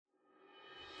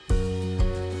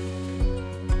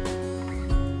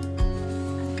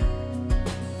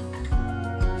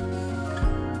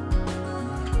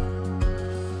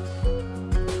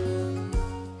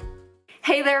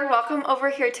Hey there, welcome over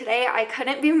here today. I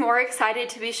couldn't be more excited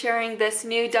to be sharing this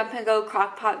new dump and go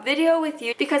crockpot video with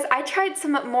you because I tried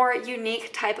some more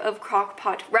unique type of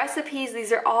crockpot recipes.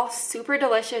 These are all super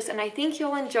delicious and I think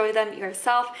you'll enjoy them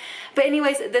yourself. But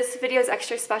anyways, this video is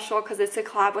extra special because it's a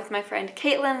collab with my friend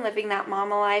Caitlin, Living That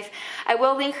Mama Life. I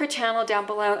will link her channel down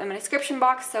below in my description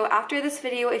box, so after this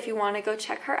video, if you want to go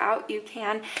check her out, you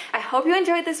can. I hope you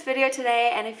enjoyed this video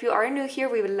today, and if you are new here,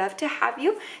 we would love to have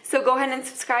you. So go ahead and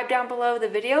subscribe down below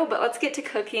the video, but let's get to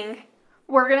cooking.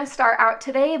 We're gonna start out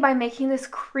today by making this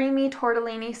creamy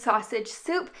tortellini sausage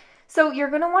soup. So you're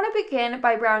gonna want to begin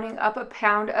by browning up a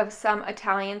pound of some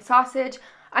Italian sausage.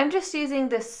 I'm just using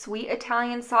this sweet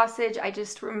Italian sausage. I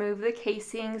just remove the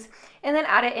casings and then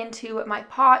add it into my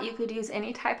pot. You could use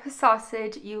any type of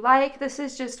sausage you like. This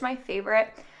is just my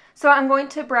favorite. So I'm going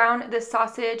to brown this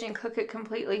sausage and cook it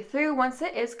completely through. Once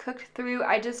it is cooked through,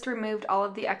 I just removed all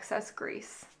of the excess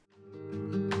grease.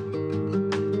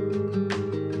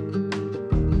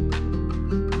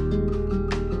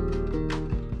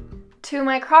 To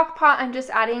my crock pot, I'm just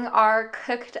adding our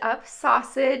cooked up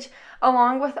sausage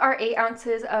along with our 8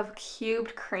 ounces of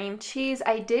cubed cream cheese.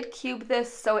 I did cube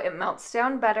this so it melts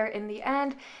down better in the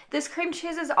end. This cream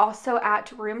cheese is also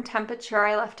at room temperature.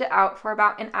 I left it out for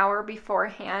about an hour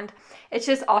beforehand. It's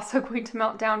just also going to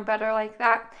melt down better like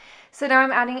that. So now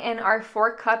I'm adding in our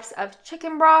 4 cups of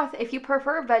chicken broth. If you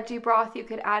prefer veggie broth, you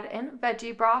could add in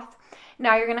veggie broth.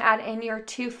 Now you're going to add in your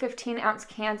 2 15-ounce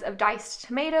cans of diced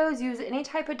tomatoes. Use any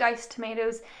type of diced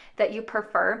tomatoes that you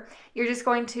prefer. You're just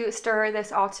going to stir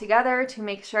this all together to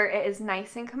make sure it is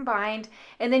nice and combined.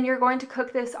 And then you're going to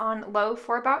cook this on low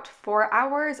for about 4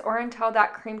 hours or until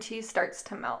that cream cheese starts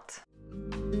to melt.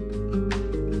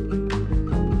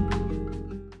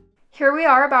 Here we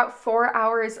are about 4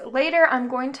 hours later. I'm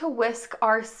going to whisk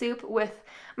our soup with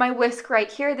my whisk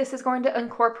right here. This is going to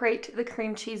incorporate the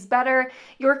cream cheese better.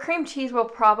 Your cream cheese will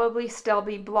probably still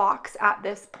be blocks at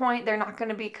this point. They're not going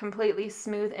to be completely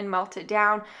smooth and melted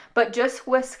down, but just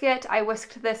whisk it. I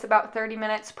whisked this about 30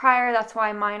 minutes prior. That's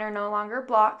why mine are no longer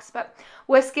blocks, but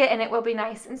whisk it and it will be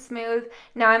nice and smooth.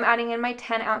 Now I'm adding in my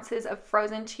 10 ounces of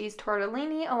frozen cheese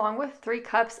tortellini along with 3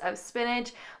 cups of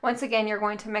spinach. Once again, you're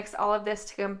going to mix all of this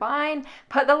to combine.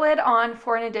 Put the lid on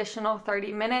for an additional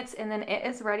 30 minutes and then it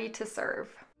is ready to serve.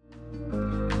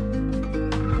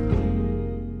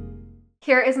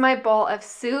 Here is my bowl of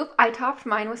soup. I topped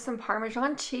mine with some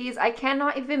Parmesan cheese. I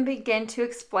cannot even begin to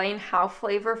explain how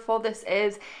flavorful this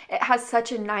is. It has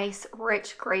such a nice,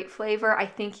 rich, great flavor. I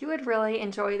think you would really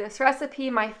enjoy this recipe.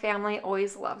 My family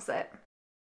always loves it.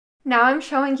 Now I'm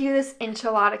showing you this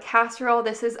enchilada casserole.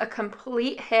 This is a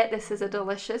complete hit. This is a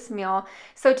delicious meal.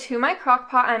 So to my crock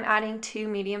pot, I'm adding 2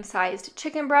 medium-sized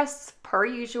chicken breasts. Per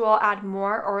usual, add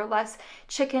more or less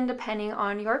chicken depending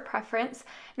on your preference.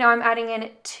 Now I'm adding in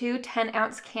 2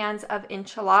 10-ounce cans of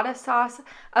enchilada sauce.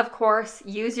 Of course,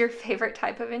 use your favorite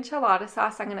type of enchilada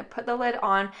sauce. I'm going to put the lid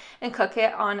on and cook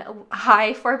it on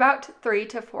high for about 3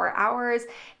 to 4 hours.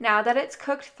 Now that it's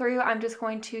cooked through, I'm just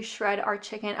going to shred our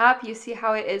chicken up. You see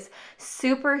how it is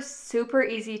super, super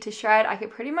easy to shred. I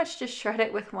could pretty much just shred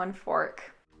it with 1 fork.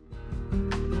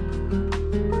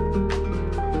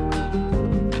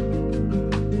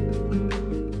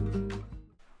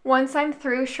 Once I'm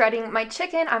through shredding my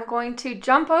chicken, I'm going to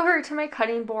jump over to my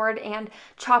cutting board and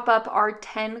chop up our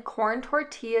 10 corn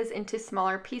tortillas into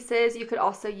smaller pieces. You could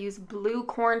also use blue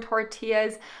corn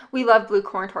tortillas. We love blue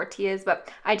corn tortillas, but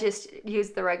I just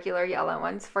used the regular yellow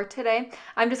ones for today.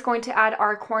 I'm just going to add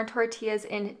our corn tortillas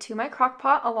into my crock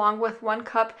pot along with 1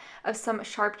 cup of some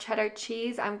sharp cheddar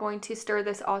cheese. I'm going to stir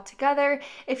this all together.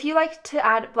 If you like to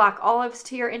add black olives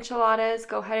to your enchiladas,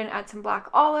 go ahead and add some black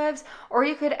olives, or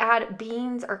you could add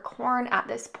beans or corn at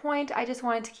this point. I just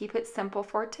wanted to keep it simple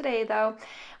for today though.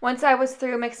 Once I was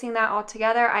through mixing that all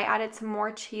together, I added some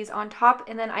more cheese on top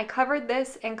and then I covered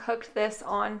this and cooked this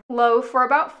on low for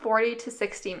about 40 to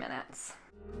 60 minutes.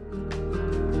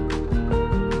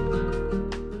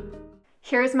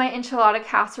 Here's my enchilada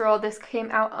casserole. This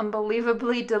came out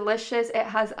unbelievably delicious. It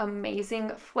has amazing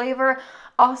flavor.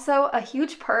 Also, a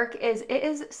huge perk is it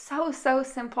is so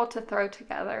simple to throw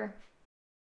together.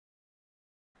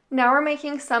 Now we're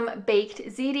making some baked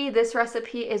ziti. This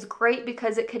recipe is great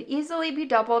because it could easily be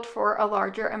doubled for a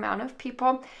larger amount of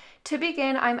people. To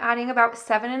begin, I'm adding about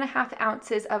 7.5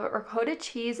 ounces of ricotta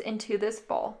cheese into this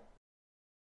bowl.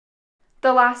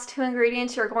 The last 2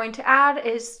 ingredients you're going to add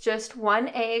is just 1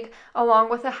 egg along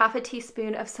with a half a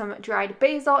teaspoon of some dried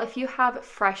basil. If you have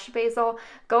fresh basil,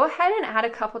 go ahead and add a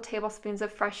couple tablespoons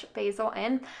of fresh basil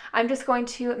in. I'm just going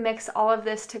to mix all of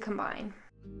this to combine.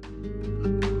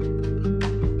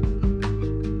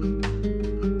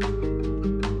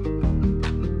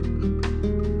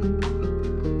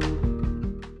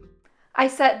 I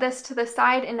set this to the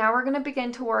side, and now we're going to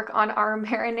begin to work on our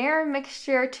marinara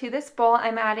mixture. To this bowl,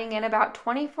 I'm adding in about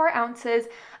 24 ounces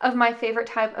of my favorite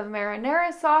type of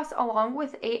marinara sauce, along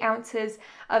with 8 ounces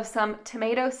of some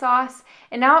tomato sauce.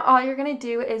 And now all you're going to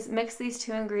do is mix these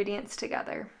two ingredients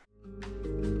together.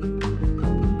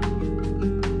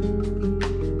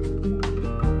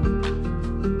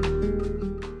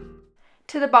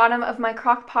 To the bottom of my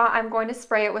crock pot, I'm going to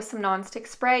spray it with some nonstick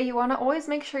spray. You want to always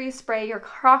make sure you spray your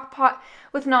crock pot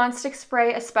with nonstick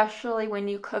spray, especially when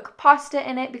you cook pasta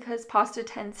in it, because pasta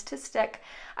tends to stick.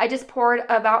 I just poured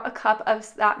about a cup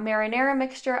of that marinara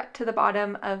mixture to the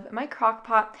bottom of my crock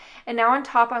pot. And now on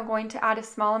top, I'm going to add a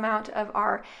small amount of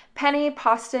our penne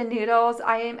pasta noodles.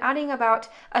 I am adding about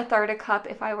 1/3 cup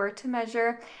if I were to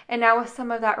measure. And now with some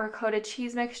of that ricotta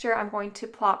cheese mixture, I'm going to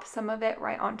plop some of it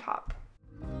right on top.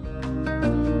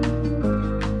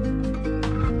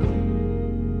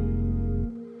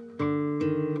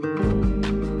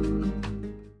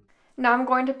 Now I'm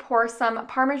going to pour some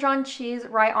Parmesan cheese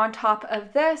right on top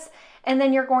of this, and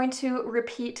then you're going to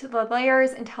repeat the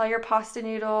layers until your pasta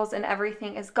noodles and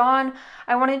everything is gone.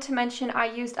 I wanted to mention I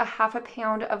used a 1/2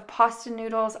 pound of pasta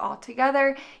noodles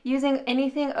altogether. Using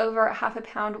anything over 1/2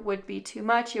 pound would be too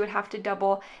much. You would have to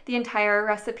double the entire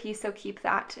recipe, so keep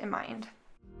that in mind.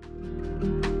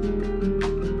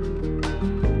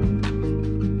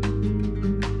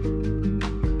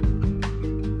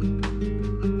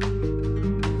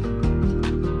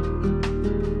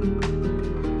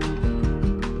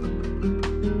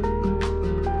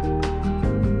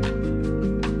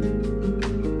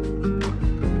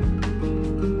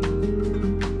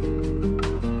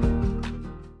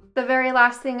 The very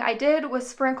last thing I did was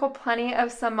sprinkle plenty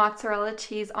of some mozzarella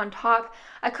cheese on top.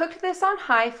 I cooked this on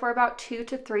high for about 2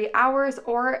 to 3 hours,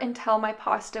 or until my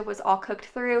pasta was all cooked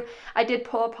through. I did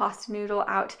pull a pasta noodle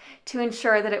out to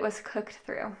ensure that it was cooked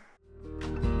through.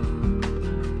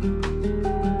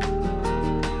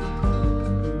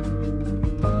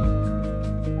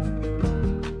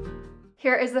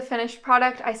 Here is the finished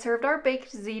product. I served our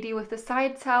baked ziti with the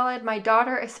side salad. My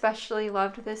daughter especially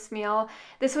loved this meal.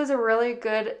 This was a really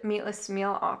good meatless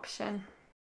meal option.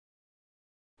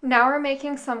 Now we're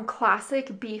making some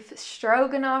classic beef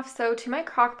stroganoff. So to my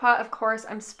crock pot, of course,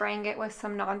 I'm spraying it with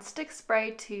some nonstick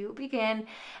spray to begin.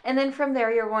 And then from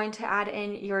there, you're going to add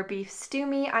in your beef stew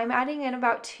meat. I'm adding in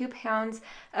about 2 pounds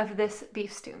of this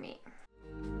beef stew meat.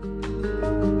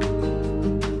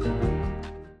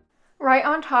 Right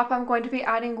on top, I'm going to be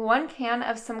adding 1 can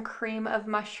of some cream of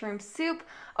mushroom soup,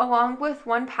 along with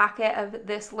 1 packet of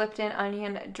this Lipton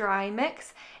onion dry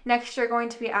mix. Next, you're going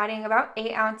to be adding about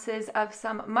 8 ounces of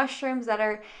some mushrooms that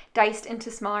are diced into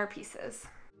smaller pieces.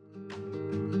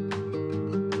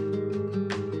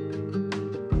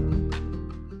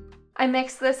 I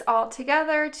mixed this all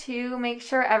together to make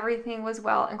sure everything was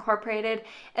well incorporated,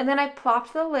 and then I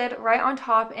plopped the lid right on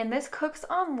top, and this cooks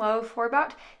on low for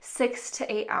about 6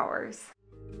 to 8 hours.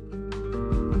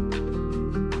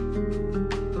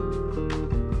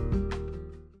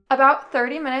 About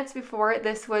 30 minutes before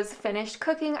this was finished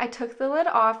cooking, I took the lid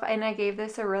off and I gave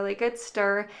this a really good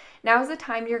stir. Now is the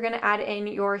time you're going to add in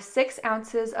your 6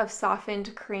 ounces of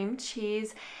softened cream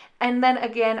cheese. And then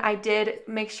again, I did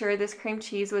make sure this cream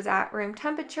cheese was at room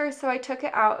temperature, so I took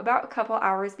it out about a couple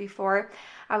hours before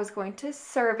I was going to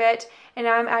serve it. And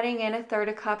now I'm adding in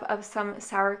 1/3 cup of some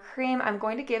sour cream. I'm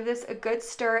going to give this a good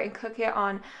stir and cook it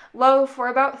on low for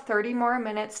about 30 more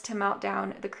minutes to melt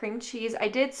down the cream cheese. I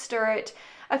did stir it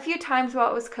a few times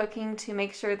while it was cooking to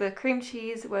make sure the cream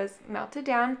cheese was melted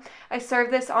down. I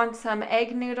served this on some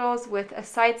egg noodles with a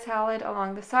side salad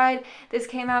along the side. This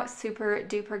came out super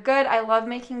duper good. I love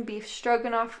making beef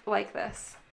stroganoff like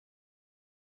this.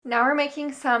 Now we're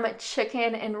making some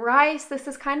chicken and rice. This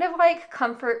is kind of like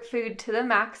comfort food to the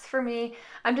max for me.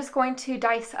 I'm just going to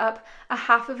dice up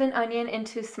 1/2 of an onion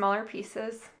into smaller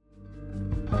pieces.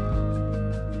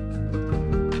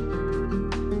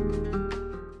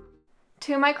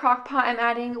 To my crock pot, I'm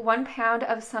adding 1 pound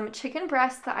of some chicken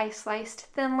breast that I sliced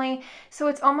thinly. So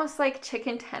it's almost like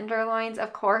chicken tenderloins.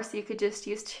 Of course, you could just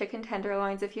use chicken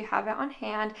tenderloins if you have it on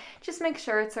hand. Just make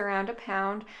sure it's around 1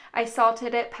 pound. I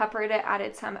salted it, peppered it,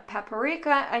 added some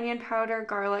paprika, onion powder,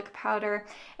 garlic powder,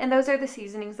 and those are the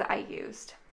seasonings that I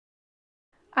used.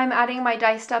 I'm adding my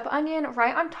diced up onion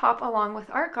right on top along with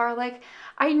our garlic.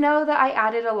 I know that I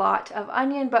added a lot of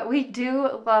onion, but we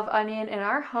do love onion in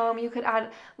our home. You could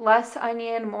add less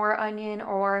onion, more onion,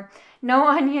 or no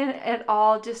onion at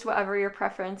all, just whatever your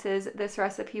preference is. This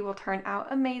recipe will turn out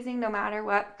amazing no matter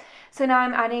what. So now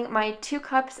I'm adding my 2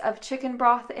 cups of chicken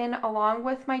broth in along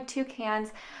with my 2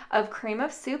 cans of cream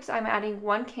of soups. I'm adding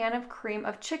 1 can of cream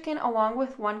of chicken along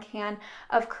with 1 can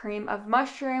of cream of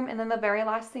mushroom. And then the very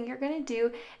last thing you're going to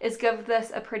do is give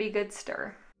this a pretty good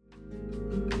stir.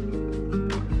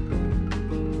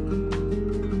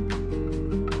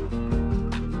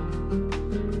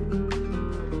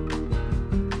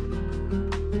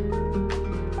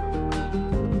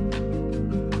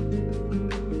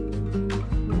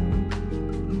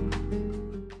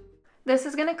 This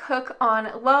is going to cook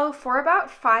on low for about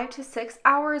 5 to 6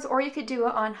 hours, or you could do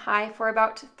it on high for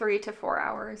about 3 to 4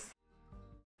 hours.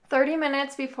 30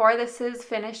 minutes before this is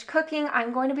finished cooking,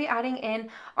 I'm going to be adding in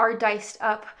our diced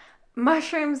up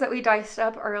mushrooms that we diced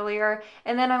up earlier,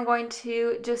 and then I'm going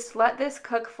to just let this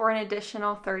cook for an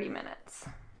additional 30 minutes.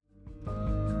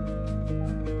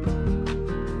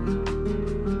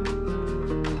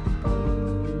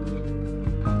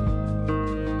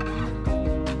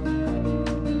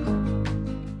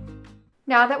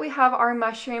 Now that we have our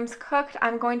mushrooms cooked,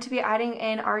 I'm going to be adding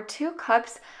in our 2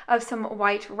 cups of some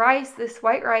white rice. This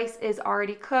white rice is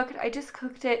already cooked. I just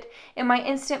cooked it in my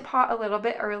Instant Pot a little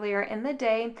bit earlier in the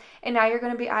day. And now you're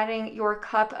going to be adding your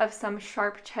cup of some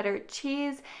sharp cheddar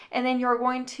cheese. And then you're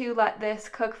going to let this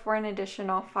cook for an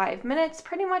additional 5 minutes,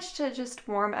 pretty much to just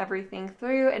warm everything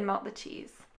through and melt the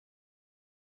cheese.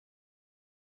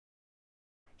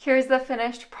 Here's the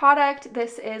finished product.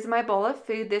 This is my bowl of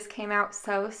food. This came out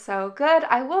so good.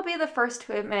 I will be the first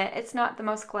to admit it's not the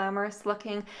most glamorous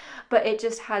looking, but it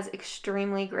just has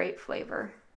extremely great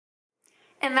flavor.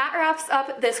 And that wraps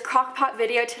up this Crockpot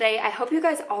video today. I hope you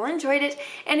guys all enjoyed it.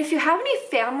 And if you have any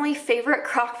family favorite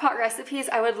Crockpot recipes,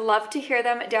 I would love to hear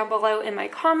them down below in my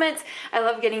comments. I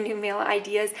love getting new meal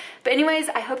ideas. But anyways,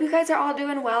 I hope you guys are all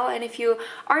doing well. And if you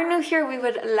are new here, we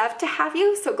would love to have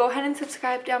you. So go ahead and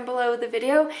subscribe down below the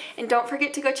video. And don't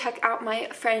forget to go check out my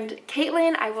friend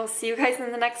Caitlin. I will see you guys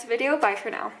in the next video. Bye for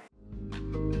now.